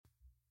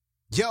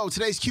Yo,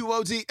 today's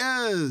QOD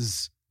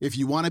is, if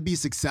you want to be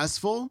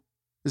successful,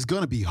 it's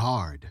going to be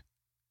hard.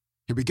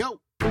 Here we go.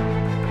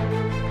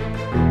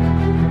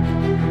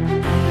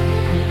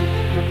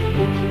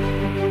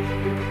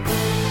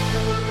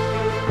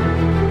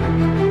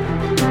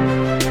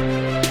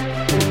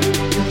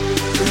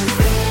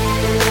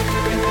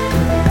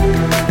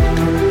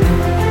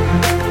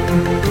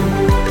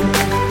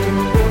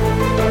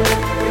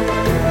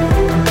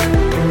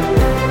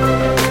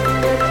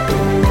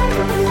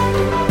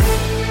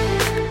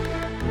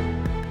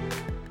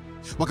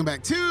 Welcome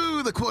back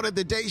to the Quote of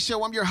the Day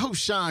Show. I'm your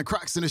host, Sean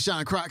Croxton of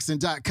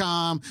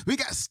SeanCroxton.com. We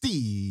got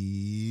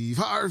Steve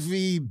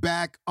Harvey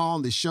back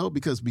on the show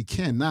because we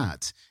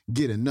cannot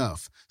get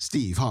enough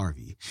Steve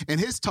Harvey. And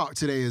his talk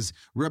today is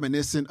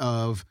reminiscent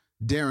of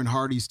Darren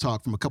Hardy's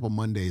talk from a couple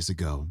Mondays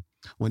ago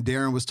when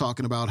Darren was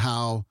talking about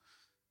how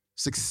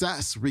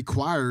success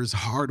requires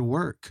hard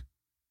work.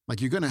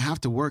 Like, you're going to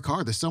have to work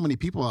hard. There's so many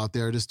people out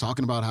there just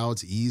talking about how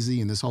it's easy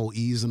and this whole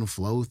ease and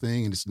flow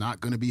thing, and it's not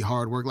going to be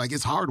hard work. Like,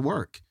 it's hard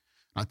work.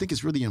 I think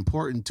it's really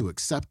important to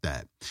accept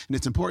that. And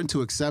it's important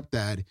to accept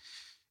that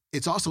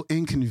it's also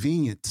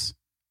inconvenient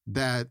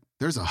that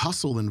there's a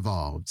hustle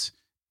involved.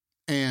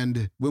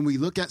 And when we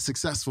look at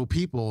successful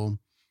people,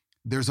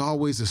 there's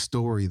always a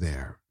story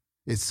there.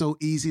 It's so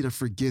easy to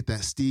forget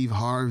that Steve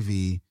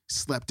Harvey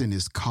slept in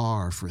his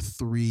car for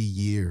 3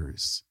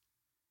 years.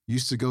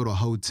 Used to go to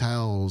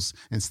hotels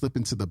and slip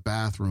into the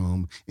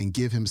bathroom and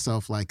give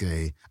himself like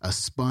a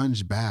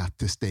sponge bath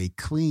to stay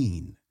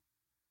clean.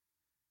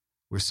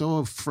 We're so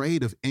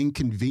afraid of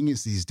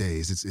inconvenience these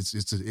days.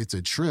 It's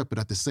a trip, but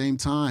at the same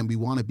time, we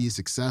want to be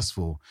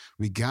successful.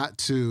 We've got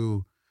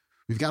to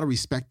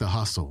respect the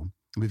hustle.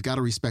 We've got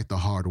to respect the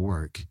hard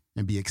work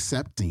and be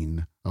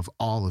accepting of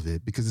all of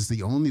it because it's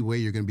the only way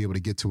you're going to be able to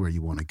get to where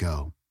you want to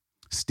go.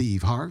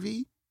 Steve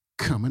Harvey,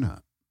 coming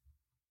up.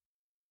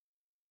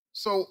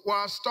 So where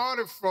I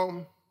started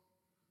from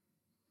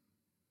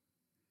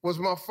was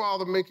my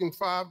father making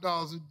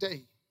 $5 a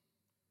day.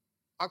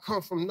 I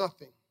come from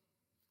nothing.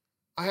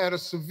 I had a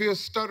severe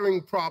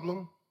stuttering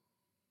problem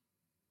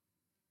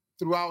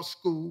throughout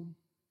school.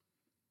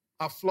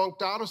 I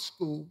flunked out of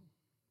school.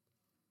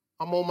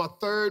 I'm on my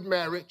third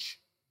marriage.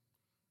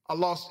 I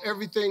lost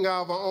everything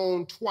I ever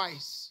owned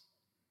twice.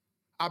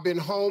 I've been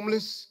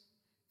homeless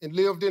and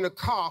lived in a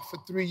car for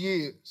 3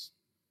 years.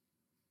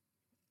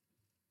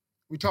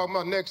 We talking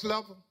about next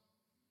level?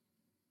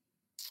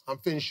 I'm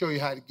finna show you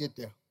how to get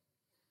there.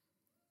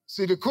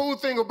 See, the cool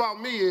thing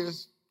about me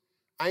is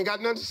I ain't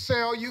got nothing to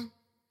sell you.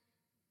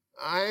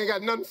 I ain't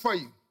got nothing for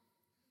you.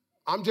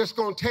 I'm just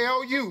gonna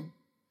tell you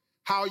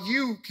how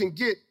you can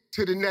get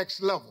to the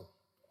next level.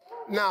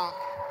 Now,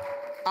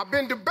 I've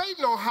been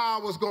debating on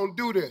how I was gonna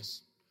do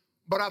this,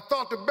 but I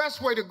thought the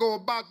best way to go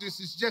about this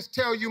is just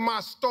tell you my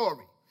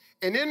story.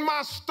 And in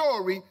my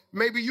story,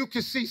 maybe you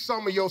can see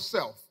some of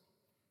yourself.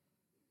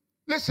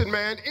 Listen,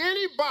 man,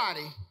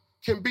 anybody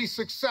can be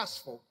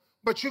successful,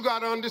 but you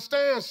gotta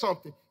understand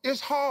something.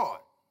 It's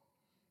hard.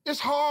 It's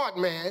hard,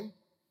 man.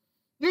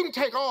 You can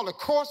take all the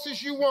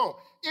courses you want.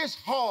 It's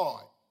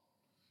hard.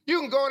 You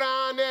can go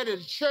down there to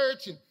the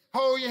church and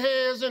hold your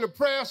hands in a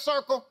prayer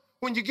circle.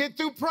 When you get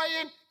through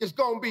praying, it's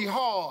gonna be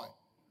hard.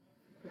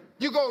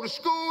 You go to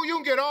school, you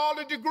can get all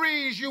the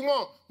degrees you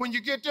want. When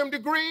you get them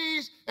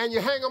degrees and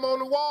you hang them on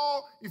the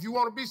wall, if you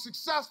want to be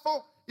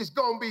successful, it's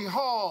gonna be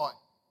hard.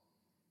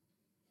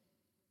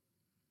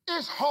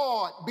 It's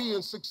hard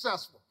being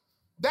successful.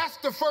 That's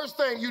the first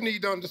thing you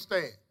need to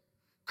understand.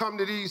 Come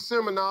to these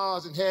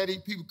seminars and have these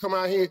people come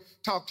out here,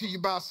 talk to you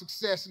about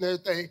success and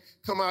everything,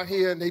 come out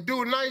here and they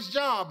do a nice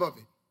job of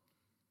it.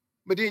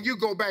 But then you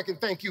go back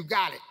and think you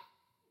got it.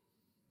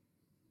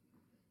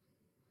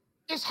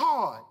 It's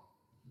hard.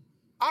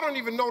 I don't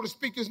even know the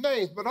speakers'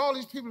 names, but all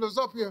these people that's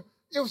up here,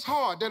 it was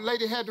hard. That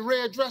lady had the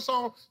red dress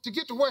on to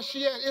get to where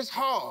she at. It's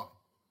hard.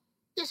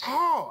 It's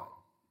hard.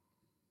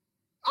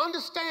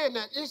 Understand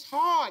that. It's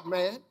hard,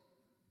 man.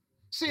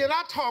 See, and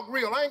I talk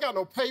real. I ain't got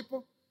no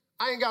paper.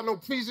 I ain't got no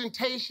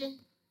presentation.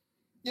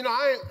 You know,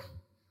 I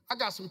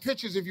got some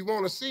pictures if you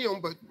want to see them,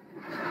 but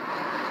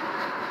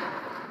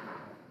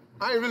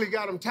I ain't really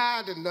got them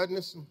tied to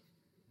nothing.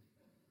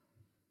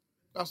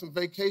 Got some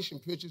vacation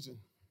pictures. And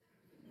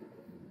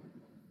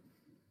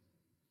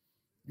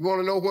you want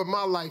to know what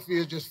my life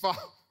is, just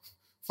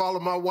follow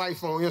my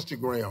wife on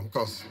Instagram,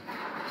 because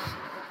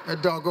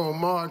that doggone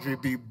Marjorie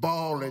be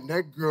balling.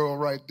 That girl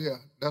right there,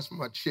 that's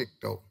my chick,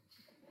 though.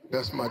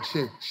 That's my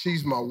chick.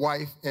 She's my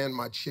wife and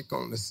my chick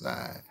on the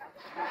side.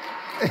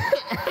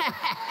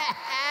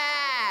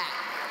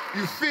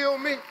 You feel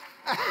me?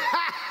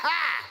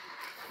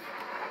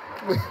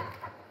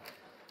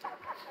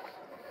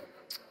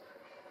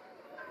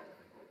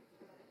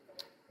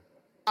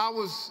 I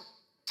was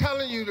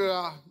telling you that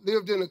I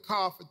lived in a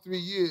car for 3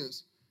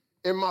 years.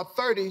 In my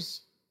 30s,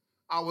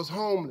 I was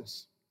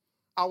homeless.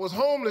 I was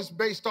homeless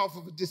based off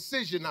of a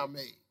decision I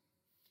made.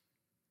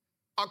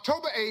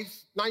 October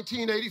 8th,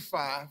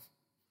 1985,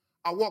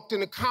 I walked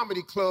in a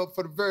comedy club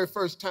for the very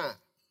first time.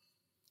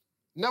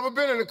 Never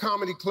been in a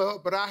comedy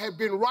club, but I had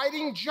been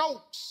writing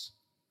jokes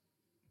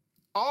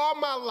All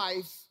my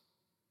life,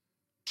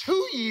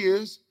 2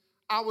 years,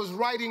 I was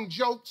writing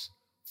jokes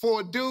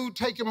for a dude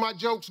taking my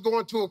jokes,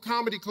 going to a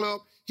comedy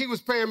club. He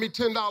was paying me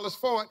 $10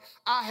 for it.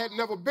 I had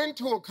never been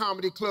to a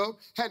comedy club,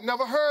 had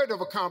never heard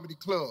of a comedy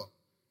club.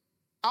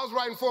 I was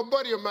writing for a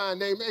buddy of mine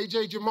named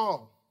A.J.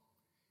 Jamal.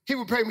 He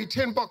would pay me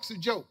 $10 a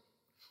joke.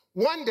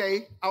 One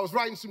day, I was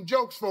writing some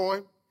jokes for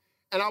him,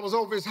 and I was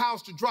over his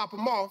house to drop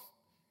him off,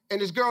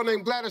 and this girl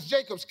named Gladys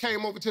Jacobs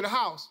came over to the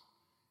house,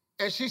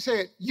 and she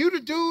said, "You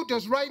the dude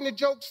that's writing the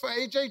jokes for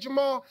A.J.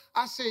 Jamal?"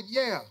 I said,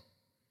 "Yeah."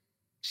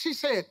 She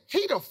said,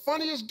 "He the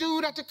funniest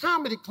dude at the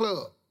comedy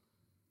club."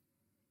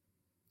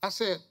 I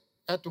said,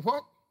 "At the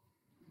what?"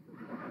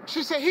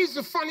 She said, "He's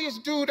the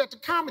funniest dude at the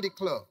comedy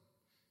club."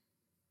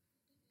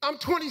 I'm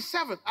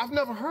 27. I've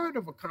never heard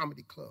of a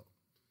comedy club.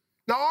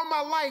 Now, all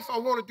my life, I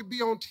wanted to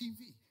be on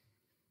TV.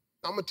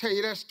 I'm going to tell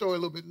you that story a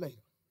little bit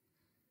later.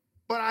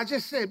 But I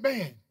just said,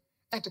 man,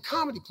 at the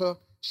comedy club,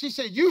 she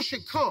said, "You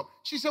should come."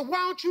 She said, "Why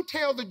don't you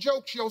tell the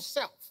jokes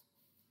yourself?"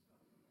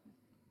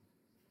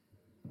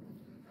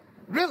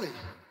 Really?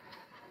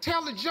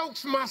 Tell the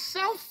jokes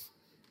myself?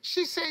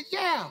 She said,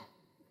 "Yeah."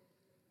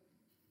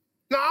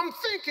 Now, I'm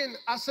thinking,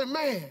 I said,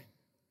 man,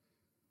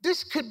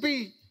 this could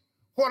be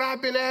what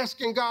I've been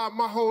asking God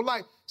my whole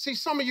life. See,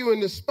 some of you in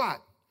this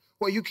spot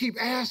where you keep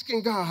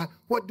asking God,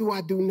 what do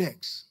I do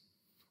next?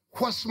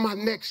 What's my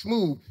next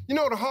move? You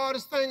know the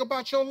hardest thing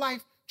about your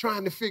life?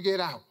 Trying to figure it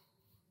out.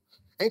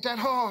 Ain't that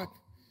hard?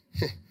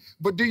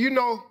 But do you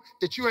know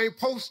that you ain't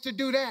supposed to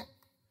do that?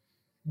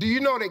 Do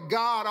you know that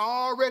God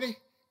already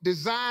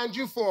designed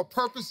you for a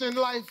purpose in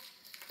life?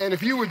 And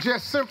if you would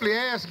just simply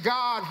ask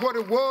God what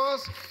it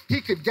was,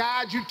 he could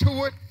guide you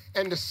to it,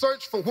 and the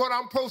search for what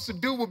I'm supposed to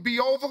do would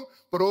be over.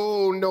 But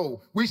oh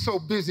no, we so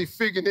busy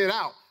figuring it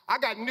out. I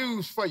got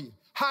news for you.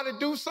 How to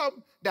do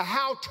something, the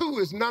how-to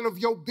is none of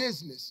your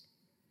business.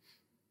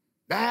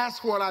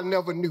 That's what I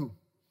never knew.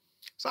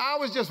 So I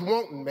was just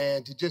wanting,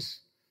 man, to just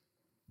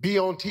be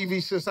on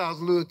TV since I was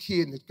a little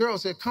kid. And this girl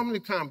said, "Come to the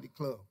comedy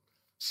club."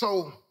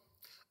 So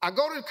I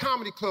go to the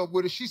comedy club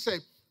with her. She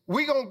said,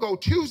 "We're going to go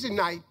Tuesday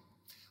night.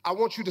 I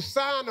want you to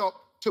sign up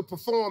to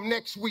perform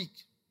next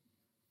week.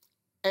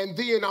 And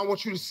then I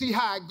want you to see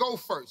how I go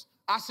first."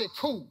 I said,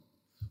 "Cool."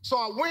 So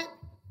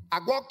I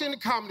walked in the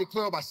comedy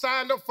club. I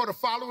signed up for the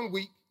following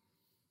week.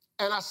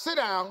 And I sit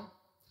down.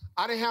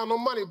 I didn't have no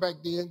money back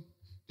then.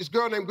 This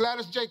girl named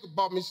Gladys Jacobs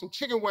bought me some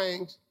chicken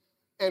wings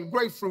and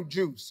grapefruit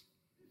juice.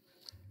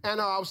 And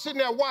I was sitting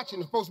there watching.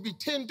 There's supposed to be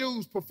 10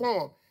 dudes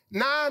perform.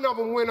 9 of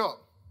them went up.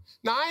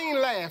 Now, I ain't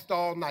laughed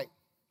all night.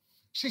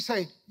 She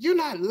said, "You're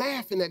not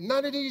laughing at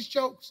none of these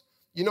jokes."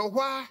 You know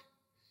why?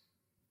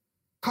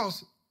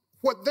 Because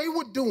what they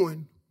were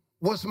doing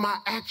was my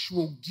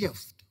actual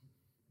gift.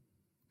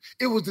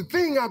 It was the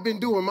thing I've been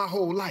doing my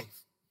whole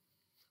life.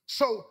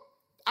 So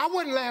I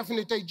wasn't laughing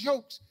at their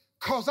jokes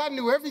because I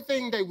knew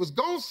everything they was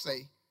going to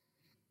say,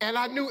 and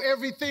I knew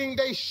everything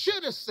they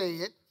should have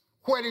said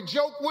where the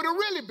joke would have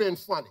really been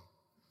funny.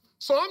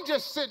 So I'm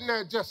just sitting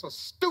there just a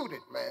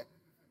student, man.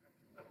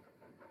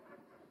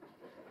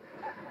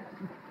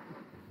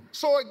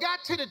 So it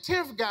got to the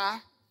 10th guy,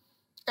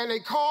 and they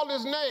called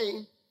his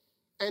name,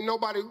 and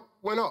nobody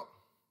went up.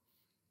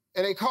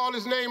 And they called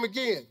his name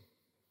again.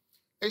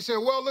 They said,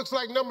 "Well, looks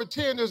like number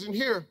 10 isn't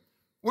here.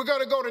 We're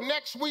going to go to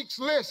next week's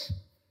list.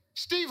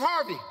 Steve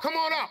Harvey, come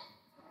on up."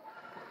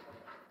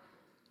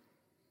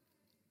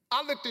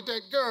 I looked at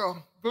that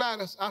girl,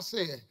 Gladys. I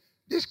said,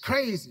 "This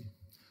crazy."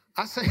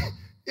 I said,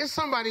 "There's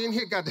somebody in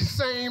here got the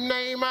same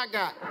name I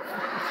got."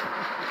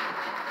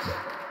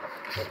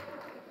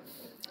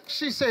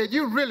 She said,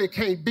 "You really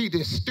can't be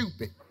this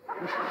stupid."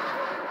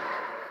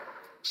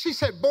 She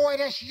said, "Boy,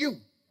 that's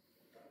you."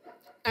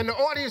 And the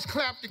audience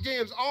clapped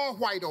again. It's all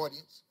white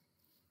audience.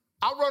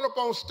 I run up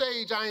on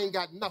stage, I ain't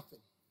got nothing.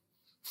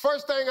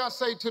 First thing I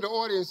say to the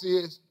audience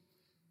is,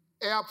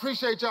 "Hey, I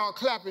appreciate y'all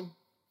clapping,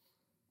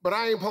 but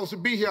I ain't supposed to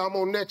be here. I'm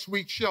on next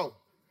week's show."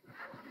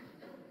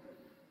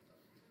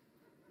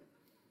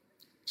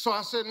 So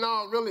I said,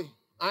 "No, really,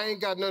 I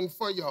ain't got nothing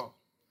for y'all."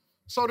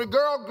 So the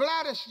girl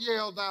Gladys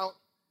yelled out,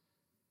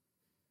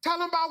 "Tell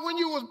them about when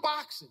you was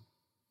boxing."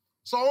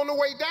 So on the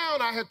way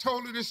down, I had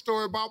told her this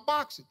story about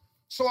boxing.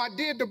 So I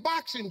did the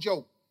boxing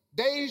joke.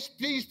 These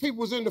people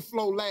was in the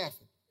floor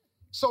laughing.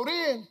 So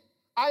then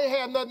I ain't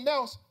had nothing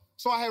else.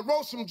 So I had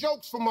wrote some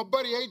jokes for my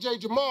buddy A.J.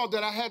 Jamal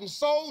that I hadn't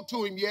sold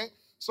to him yet.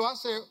 So I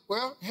said,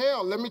 "Well,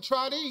 hell, let me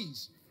try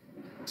these."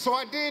 So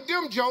I did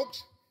them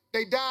jokes.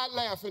 They died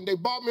laughing. They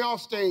brought me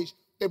off stage.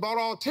 They brought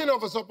all 10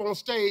 of us up on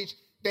stage.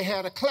 They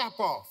had a clap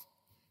off.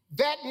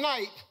 That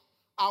night,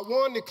 I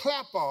won the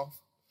clap off.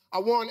 I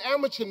won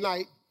amateur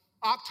night,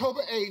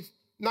 October 8th,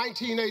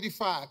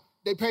 1985.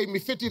 They paid me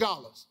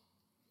 $50.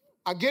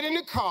 I get in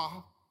the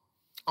car.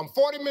 I'm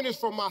 40 minutes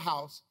from my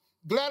house.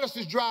 Gladys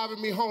is driving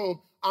me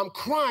home. I'm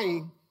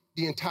crying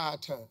the entire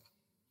time.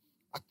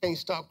 I can't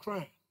stop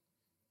crying.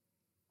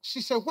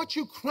 She said, "What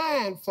you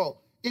crying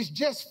for? It's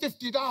just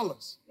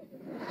 $50.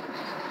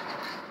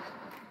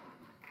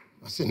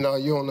 I said, "No,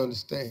 you don't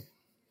understand.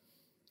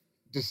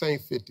 This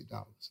ain't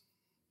 $50.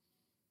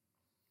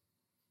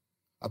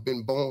 I've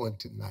been born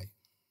tonight.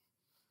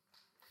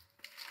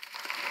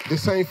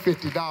 This ain't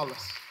 $50.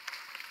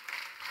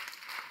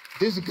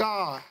 This is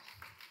God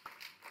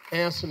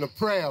answering a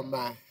prayer of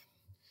mine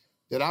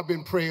that I've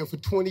been praying for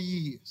 20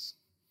 years.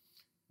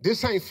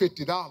 This ain't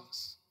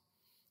 $50.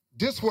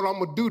 This is what I'm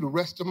going to do the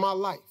rest of my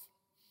life.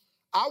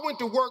 I went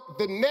to work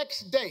the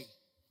next day,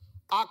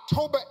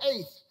 October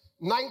 8th,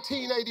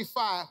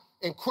 1985,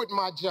 and quit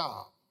my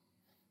job.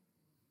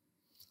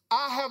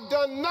 I have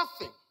done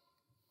nothing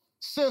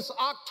since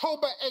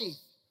October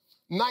 8th,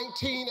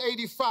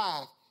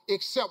 1985,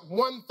 except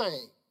one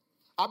thing.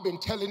 I've been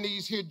telling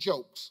these here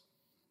jokes.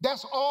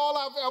 That's all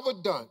I've ever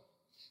done.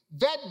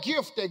 That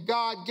gift that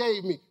God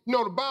gave me, you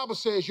know, the Bible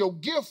says your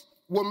gift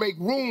will make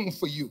room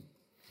for you.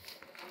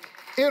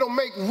 It'll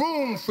make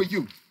room for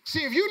you.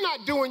 See, if you're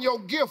not doing your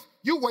gift,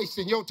 you're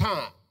wasting your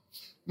time.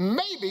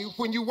 Maybe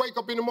when you wake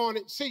up in the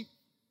morning, see,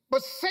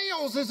 but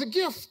sales is a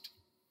gift.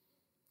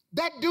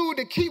 That dude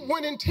that keep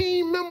winning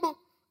team member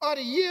of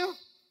the year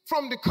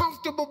from the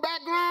comfortable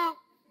background,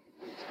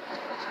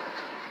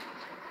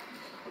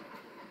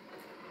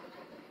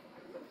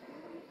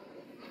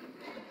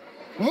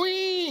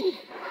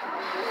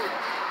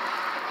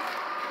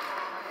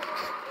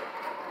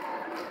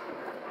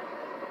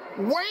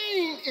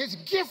 Wayne is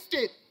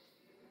gifted.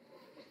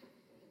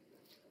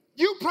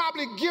 You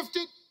probably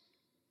gifted,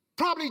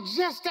 probably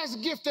just as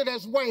gifted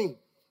as Wayne.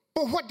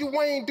 But what do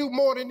Wayne do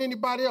more than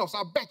anybody else?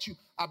 I bet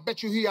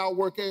you he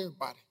outwork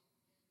everybody.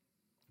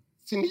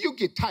 See, you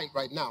get tight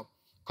right now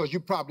because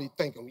you're probably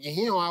thinking, yeah,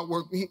 he don't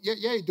outwork me.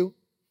 Yeah, he do.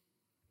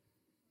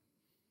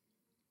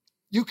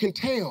 You can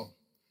tell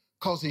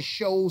because it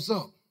shows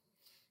up.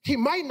 He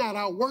might not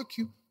outwork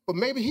you, but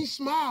maybe he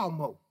smile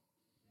more.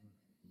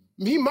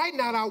 He might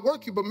not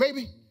outwork you, but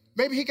maybe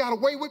he got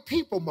away with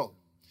people more.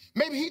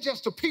 Maybe he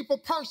just a people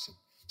person.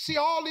 See,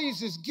 all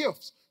these is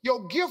gifts.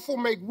 Your gift will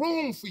make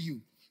room for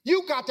you.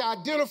 You got to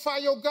identify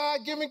your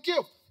God-given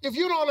gift. If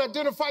you don't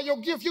identify your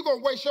gift, you're going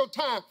to waste your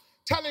time.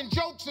 Telling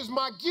jokes is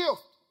my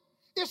gift.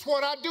 It's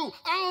what I do.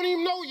 I don't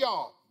even know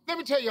y'all. Let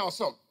me tell y'all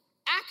something.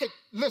 I could,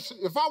 listen,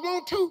 if I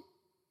want to,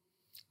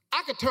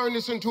 I could turn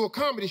this into a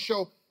comedy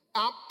show.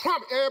 I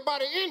promise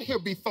everybody in here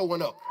be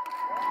throwing up.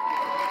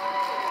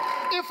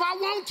 If I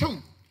want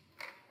to.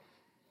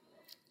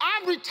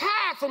 I'm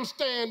retired from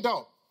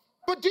stand-up.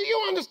 But do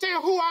you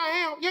understand who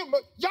I am?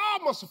 Y'all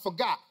must have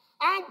forgot.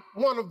 I'm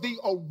one of the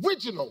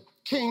original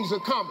kings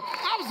of comedy.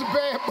 I was a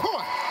bad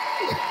boy.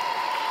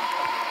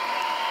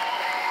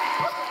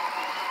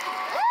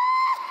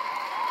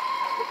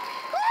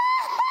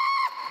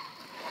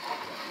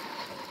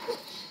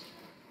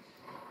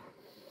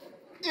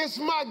 It's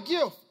my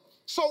gift.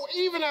 So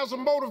even as a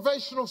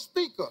motivational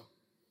speaker,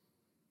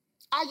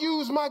 I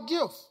use my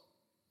gift.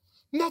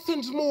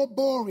 Nothing's more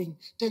boring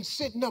than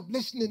sitting up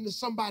listening to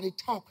somebody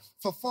talk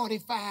for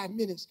 45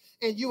 minutes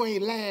and you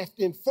ain't laughed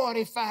in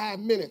 45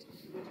 minutes.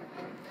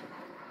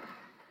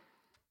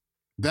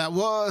 That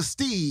was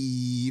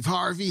Steve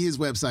Harvey. His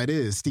website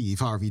is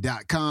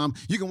steveharvey.com.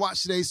 You can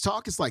watch today's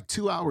talk. It's like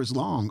 2 hours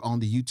long on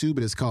the YouTube.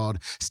 It is called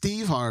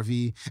Steve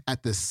Harvey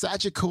at the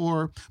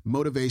Sagicor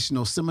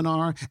Motivational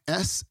Seminar,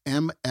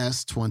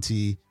 SMS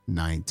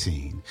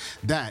 2019.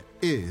 That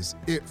is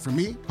it for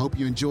me. Hope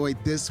you enjoyed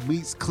this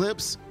week's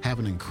clips. Have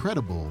an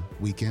incredible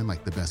weekend,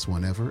 like the best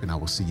one ever, and I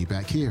will see you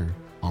back here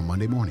on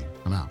Monday morning.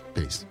 I'm out.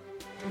 Peace.